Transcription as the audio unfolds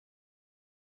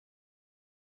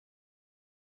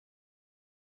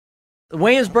The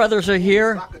Wayans brothers are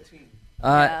here. Soccer team.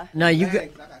 Now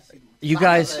you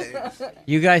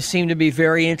guys seem to be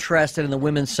very interested in the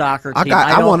women's soccer team.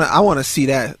 I want to see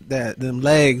them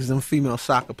legs, them female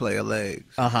soccer player legs.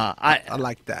 I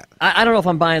like that. I don't know if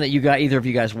I'm buying that either of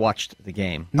you guys watched the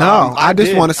game. No, I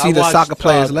just want to see the soccer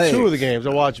players' legs. Two of the games.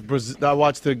 I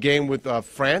watched the game with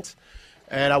France,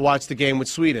 and I watched the game with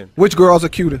Sweden. Which girls are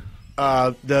cuter?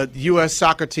 The U.S.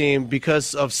 soccer team,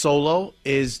 because of Solo,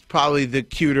 is probably the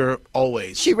cuter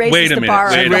always. She raises the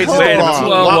bar. She raises the bar.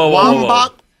 Whoa.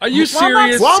 Are you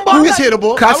serious? Wambach is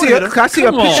hittable. Can I see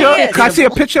a picture? Can I see a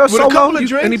picture of Solo? With a couple of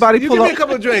drinks? Anybody you pull give up? me a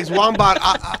couple of drinks.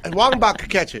 Wambach could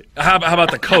catch it. How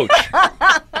about the coach?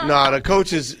 No, the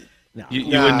coach is. You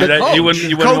wouldn't do that. You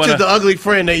wouldn't coach wanna... is the ugly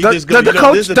friend that you Does just go.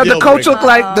 the coach look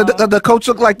like the coach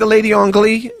look like the lady on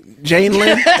Glee, Jane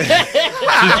Lynn?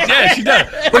 Yeah, she does.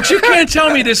 But you can't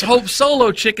tell me this Hope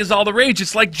Solo chick is all the rage.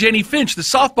 It's like Jenny Finch, the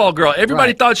softball girl.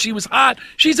 Everybody thought she was hot.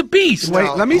 She's a beast. Wait,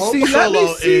 let me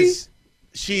see.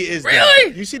 She is.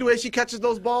 Really? You see the way she catches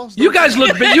those balls? You guys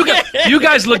look. You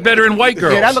guys look better in white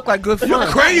girls. Yeah, that look like good fun. You're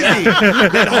crazy.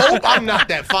 That Hope, I'm not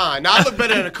that fine. Now I look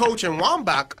better than a coach in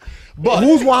Wambach. But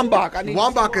who's Wambach?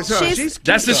 Wambach is her. She's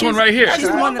That's this one right here.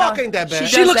 Wambach ain't that bad.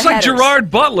 She looks like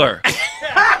Gerard Butler.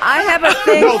 I have a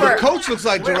thing No, for. the coach looks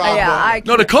like Gerard Butler.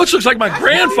 No, the coach looks like my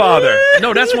grandfather.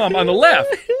 No, that's Wambach on the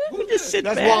left. That's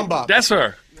Wambach. That's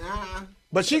her.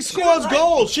 But she scores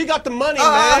goals. She got the money,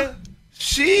 man.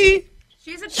 She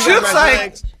She's a she looks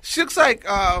like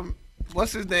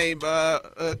what's his name?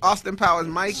 Austin Powers,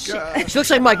 Mike. She looks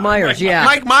like Mike Myers. Yeah.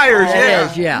 Mike Myers.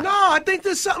 Yeah. No, I think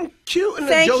there's something cute in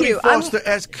the Thank Jodie you.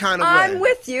 Foster-esque kind of way. I'm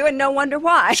with you, and no wonder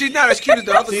why. She's not as cute as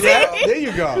the other. See that? There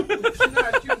you go.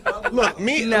 Look,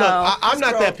 I'm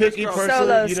not that picky person.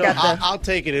 Solo's got the- I'll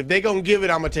take it. If they gonna give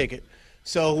it, I'm gonna take it.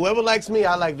 So whoever likes me,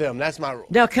 I like them. That's my rule.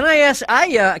 Now, can I ask?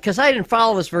 Because I didn't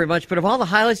follow this very much, but of all the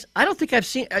highlights, I don't think I've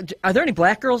seen. Are there any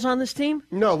black girls on this team?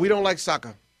 No, we don't like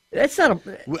soccer. It's not a.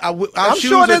 I'm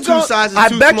sure there's two sizes I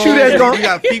too bet small. you there's We going.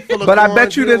 got feet full of But I corns.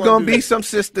 bet you We there's don't wanna going to do be that. some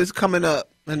sisters coming up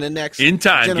in the next. In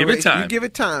time. Give it generation. time. You give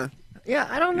it time. Yeah,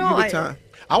 I don't know. Give it time.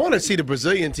 I want to see the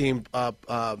Brazilian team.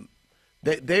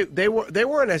 They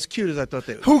weren't as cute as I thought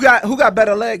they were. Who got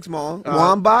better legs, Mom?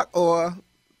 Wambach or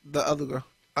the other girl?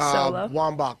 Solo.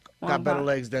 Wambach got better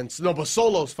legs than but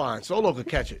Solo's fine. Solo could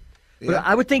catch it. But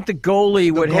I would think the goalie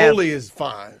The would have. goalie is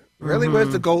fine. Really?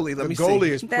 Where's the goalie? Let The me goalie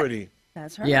see. is pretty.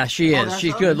 That's her. Yeah, she is.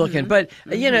 She's good looking. But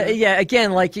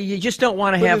again, like you just don't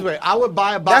want to Put it have. this way, I would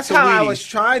buy a box That's of how Wheaties I was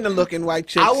trying to look in white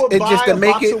chicks. I would It buy just to a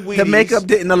make box it. of The Wheaties makeup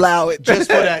didn't allow it. just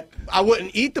for that. I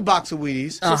wouldn't eat the box of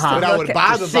Wheaties, but I would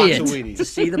buy the see box it, of to Wheaties.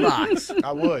 see the box.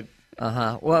 I would.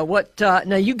 Well, what?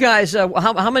 Now, you guys,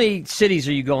 how many cities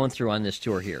are you going through on this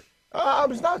tour here?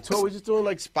 It's not a tour. We're just doing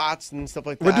like spots and stuff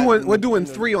like that. We're doing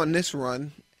 3 on this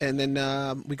run, and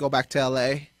then we go back to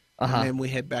L.A. And then we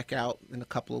head back out in a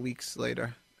couple of weeks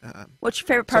later. What's your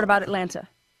favorite part about Atlanta?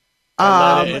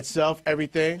 Atlanta itself,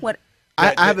 everything. What?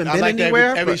 I haven't been like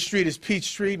anywhere. Every but street is Peach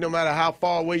Street, no matter how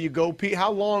far away you go.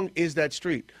 How long is that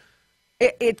street?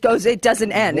 It goes. It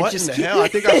doesn't end. What it just in the hell? I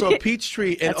think I saw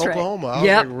Peachtree in That's right. Oklahoma. I was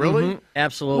Yeah, like, really?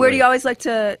 Absolutely. Where do you always like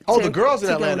to? Oh, the girls in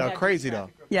to go? Atlanta are crazy, though.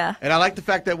 Yeah. And I like the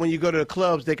fact that when you go to the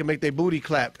clubs, they can make their booty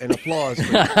clap and applause.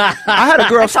 I had a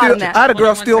girl taught him that.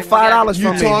 steal $5 You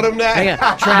from me. taught them that? Hang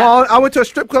on. Mom, I went to a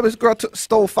strip club. This girl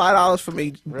stole $5 from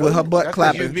me with her butt That's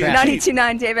clapping. like you being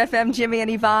 92.9 Dave FM, Jimmy and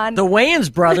Yvonne. The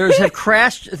Wayans brothers have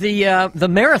crashed the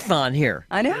marathon here.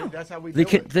 I know. That's how we do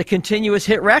it. The continuous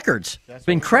hit records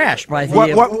been crashed by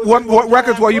the. What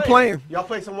records were you playing? Y'all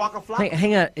play some Waka Flocka?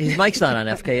 Hang on, his mic's not on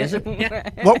FK, is it?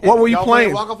 What were you Y'all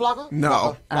playing? Waka Flocka?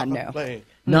 No. No. Playing.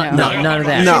 No, none of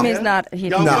that. No. Jimmy's not. He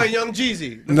Y'all No. play Young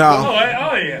Jeezy? No.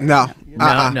 yeah. No.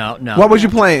 No. What was you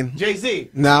playing? Jay-Z?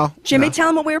 No. Jimmy, tell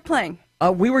him what we were playing.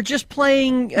 We were just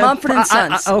playing Mumford and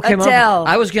Sons. Okay, Adele.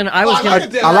 I was gonna. I like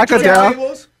Turning Adele.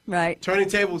 Tables? Right. Turning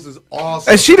Tables is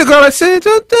awesome. Is she the girl that said?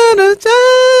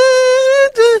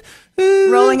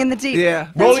 Rolling in the Deep. Yeah.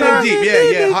 Rolling in Deep,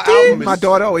 yeah. Her album is My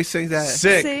daughter always sings that.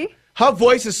 sick. See? Her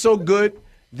voice is so good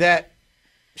that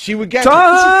she would get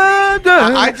I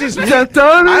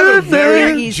have a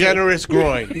very easy. generous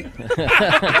groin.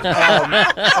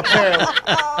 Apparently.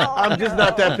 I'm just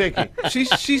not that picky. She's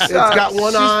It's got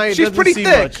one eye. She's doesn't pretty see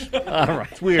thick. Much. All right.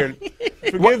 It's weird.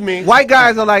 Forgive me. White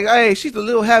guys are like, hey, she's a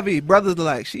little heavy. Brothers are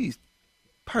like, she's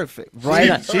perfect.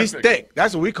 Right. She's thick.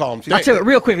 That's what we call them. I'll Thick. tell you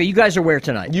real quickly. You guys are where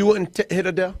tonight? You wouldn't hit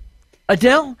Adele?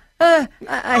 Adele? I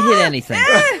hit anything.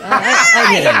 I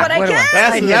hit hit what I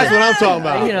can. That's what I'm talking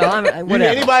about. You know, whatever.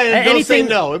 Anybody that don't say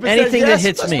no. If it says anything yes, that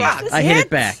hits let's me, rock. I hit it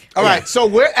back. All right, so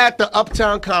we're at the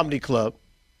Uptown Comedy Club.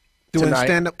 Doing tonight.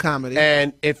 stand-up comedy.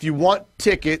 And if you want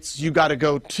tickets, you got to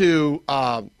go to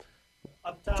Uptown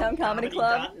Comedy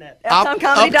Club.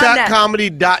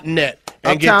 UptownComedy.net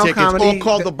and get tickets. Or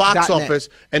call the box office,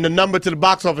 and the number to the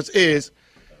box office is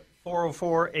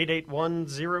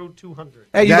 404-881-0200.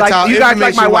 Hey, you guys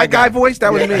like my white guy voice?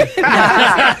 That was me.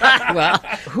 Well,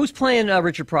 who's playing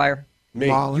Richard Pryor? me.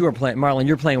 Marlon. You are playing Marlon.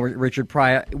 You're playing Richard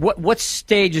Pryor. What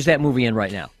stage is that movie in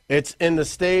right now? It's in the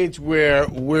stage where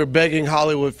we're begging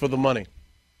Hollywood for the money.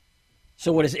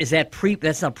 So what is that pre?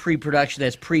 That's not pre-production.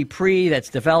 That's pre. That's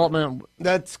development.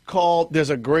 That's called.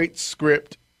 There's a great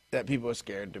script that people are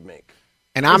scared to make.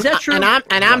 And I'm Is that true? And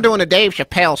I'm doing a Dave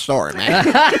Chappelle story, man.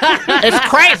 It's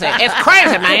crazy. It's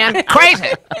crazy, man. Crazy.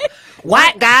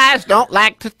 White guys don't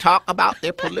like to talk about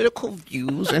their political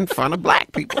views in front of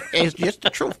black people. It's just the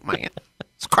truth, man.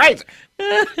 It's crazy.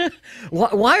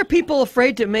 Why are people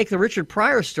afraid to make the Richard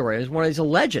Pryor story? He's a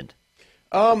legend.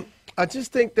 I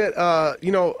just think that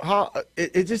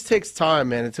it just takes time,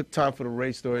 man. It took time for the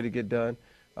Ray story to get done.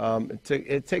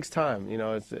 It takes time,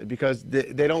 it's because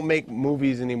they don't make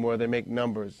movies anymore. They make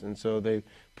numbers, and so they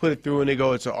put it through and they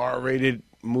go, it's an R-rated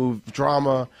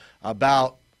drama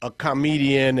about a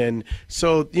comedian, and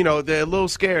so they're a little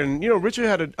scared. And Richard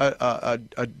had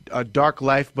a dark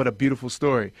life, but a beautiful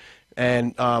story.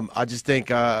 And I just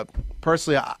think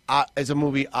personally, as a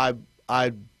movie, I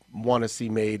want to see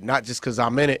made, not just because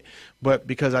I'm in it, but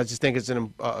because I just think it's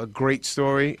a great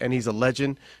story, and he's a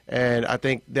legend, and I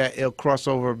think that it'll cross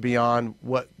over beyond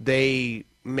what they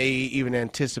may even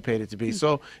anticipate it to be.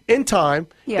 So in time,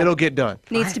 it'll get done.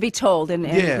 Needs to be told and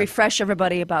refresh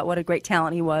everybody about what a great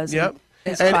talent he was. Yep.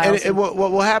 And what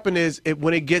will happen is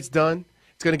when it gets done,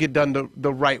 it's going to get done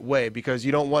the right way, because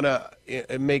you don't want to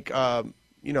make a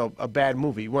bad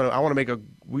movie. We want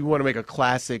to make a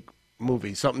classic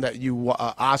movie, something that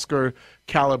Oscar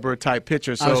caliber type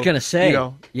picture. So, I was going to say,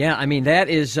 yeah, I mean, that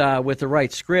is with the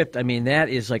right script. I mean, that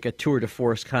is like a tour de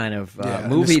force kind of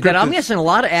movie that I'm guessing a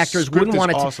lot of actors wouldn't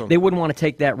want to. They wouldn't want to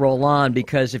take that role on,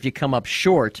 because if you come up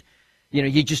short,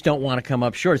 you just don't want to come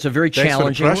up short. It's a very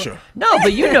challenging. Thanks for the pressure. No,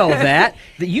 but you know that.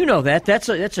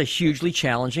 That's a hugely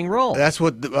challenging role. That's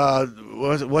what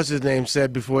what's his name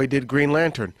said before he did Green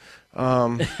Lantern.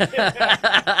 Here's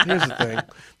the thing.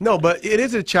 No, but it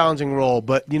is a challenging role.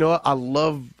 But you know what? I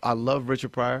love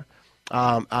Richard Pryor.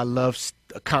 I love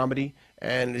comedy,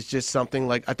 and it's just something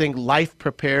like, I think life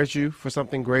prepares you for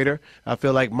something greater. I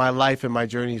feel like my life and my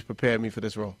journey has prepared me for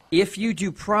this role. If you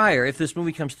do Pryor, if this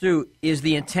movie comes through, is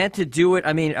the intent to do it?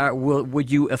 I mean,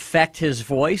 would you affect his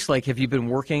voice? Like, have you been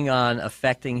working on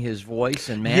affecting his voice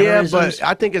and mannerisms? Yeah, but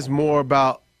I think it's more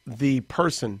about the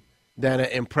person than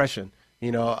an impression.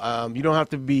 You don't have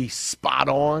to be spot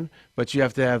on, but you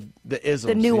have to have the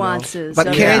isms, the nuances.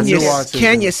 But can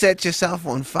you set yourself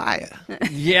on fire?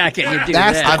 Yeah, can you do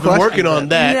that? I've been working on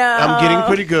that. No. I'm getting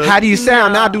pretty good. How do you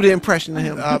sound? Now do the impression of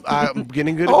him. I'm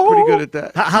getting pretty good at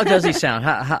that. How does he sound?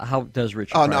 How does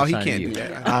Richard? Oh, Pryor no, he sound to can't you? do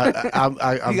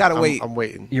that. You gotta wait. I'm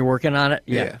waiting. You're working on it?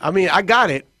 Yeah. I mean, I got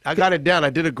it. I got it down.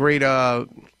 I did a great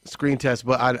screen test,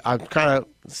 but I'm kind of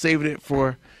saving it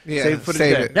for. Save it for the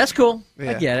day. That's cool. Yeah.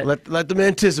 I get it. Let them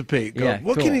anticipate. Go, Yeah,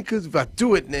 what cool. can he? Because if I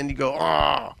do it, and then you go,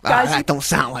 oh, Guys, that don't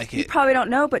sound like You it. probably don't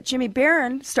know, but Jimmy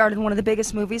Barron starred in one of the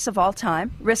biggest movies of all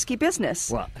time, Risky Business.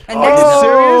 Wow. And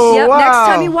serious? Yep, wow. next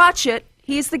time you watch it,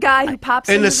 he's the guy who pops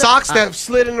and into the socks that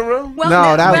slid in the room. Well,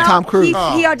 No, that was Tom Cruise. He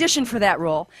auditioned for that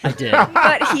role. I did.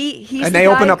 But he's And the they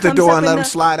guy open who up the comes door up and in let him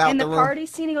slide out in the the room. party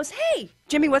scene. He goes, "Hey,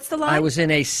 Jimmy, what's the line?" I was in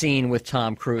a scene with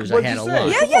Tom Cruise. What'd I had you a say?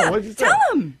 line. Yeah, Come yeah. on, what'd you say? Tell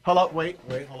him. Hold up, wait,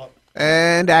 hold up.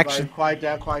 And action. Quiet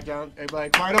down. Everybody,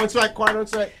 quiet on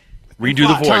sight. Redo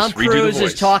the voice. Tom Redo Cruise the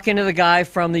voice. is talking to the guy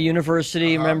from the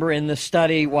university, remember, in the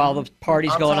study while the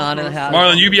party's going on in the house.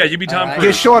 Marlon, you be Tom All Cruise.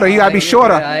 Get shorter. You gotta be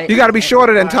shorter. Right. You gotta be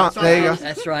shorter than Tom. There you go.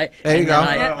 That's right. There you And go.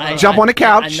 then I Jump on the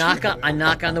couch. I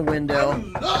knock on the window.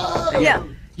 Yeah.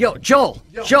 Yo, Joel,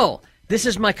 this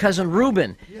is my cousin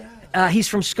Ruben. He's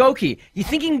from Skokie. You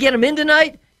think you can get him in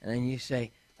tonight? And then you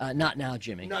say, not now,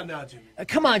 Jimmy. Not now, Jimmy.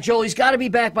 Come on, Joel, he's got to be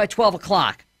back by 12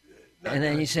 o'clock. And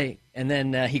then you say, and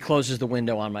then he closes the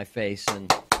window on my face,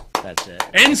 and that's it.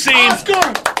 End scene.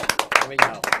 There we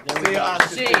go. There we go.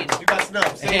 Scene. You got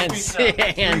snubs. And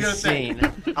scene.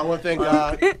 I want to thank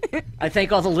God. I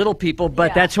thank all the little people,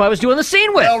 but that's who I was doing the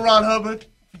scene with. L. Ron Hubbard.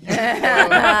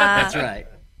 That's right.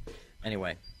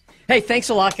 Anyway. Hey, thanks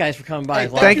a lot, guys, for coming by.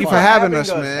 Thank you for having us,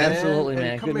 man. Absolutely, Hey,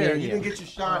 man. come Good here. meeting You you. didn't get your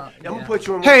shine. I'm gonna put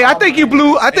you in. Hey, I think you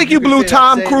blew say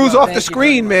Tom that Cruise same off thing. the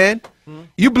screen, man.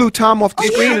 You blew Tom off the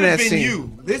screen in that Been scene.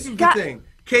 you. This is the God. thing.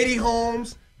 Katie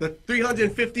Holmes, The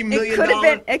 $350 million.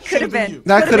 It could have been.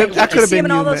 That could have been. See him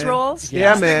in all those roles.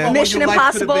 Yeah, man. Mission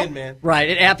Impossible. Right.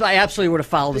 It absolutely would have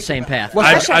followed the same path.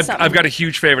 I've got a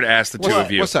huge favor to ask the two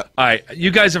of you. What's up? All right, you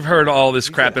guys have heard all this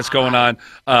crap that's going on,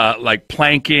 like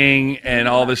planking and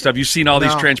all this stuff. You've seen all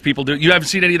these trends people do. You haven't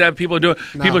seen any of that people are doing.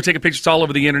 No. People are taking pictures all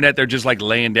over the internet. They're just like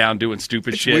laying down doing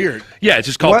stupid shit. Weird. Yeah, it's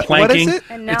just called planking. What is it?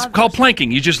 It's called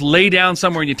planking. You just lay down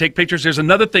somewhere and you take pictures. There's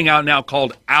another thing out now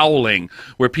called owling,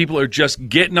 where people are just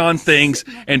getting on things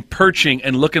and perching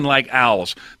and looking like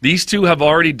owls. These two have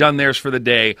already done theirs for the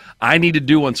day. I need to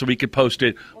do one so we could post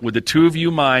it. Would the two of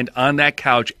you mind on that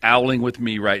couch owling with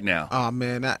me right now? Oh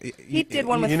man, he did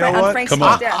one with on Frank's Come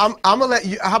on. death. I'm gonna let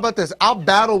you. How about this? I'll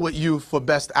battle with you for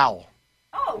best owl.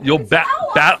 Oh, You'll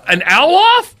an owl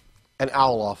off? An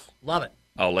owl off. Love it.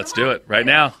 Oh, let's do it right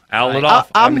now. Owl it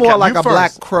off. I'm more like a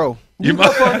black crow. He's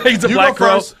a black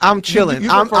crow. I'm chilling.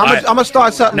 I'm gonna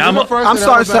start something. Now I'm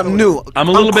starting something new. I'm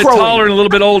a little bit taller and a little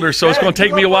bit older, so it's going to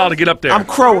take me a while to get up there. I'm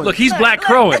crowing. Look, he's black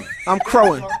crowing. I'm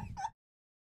crowing.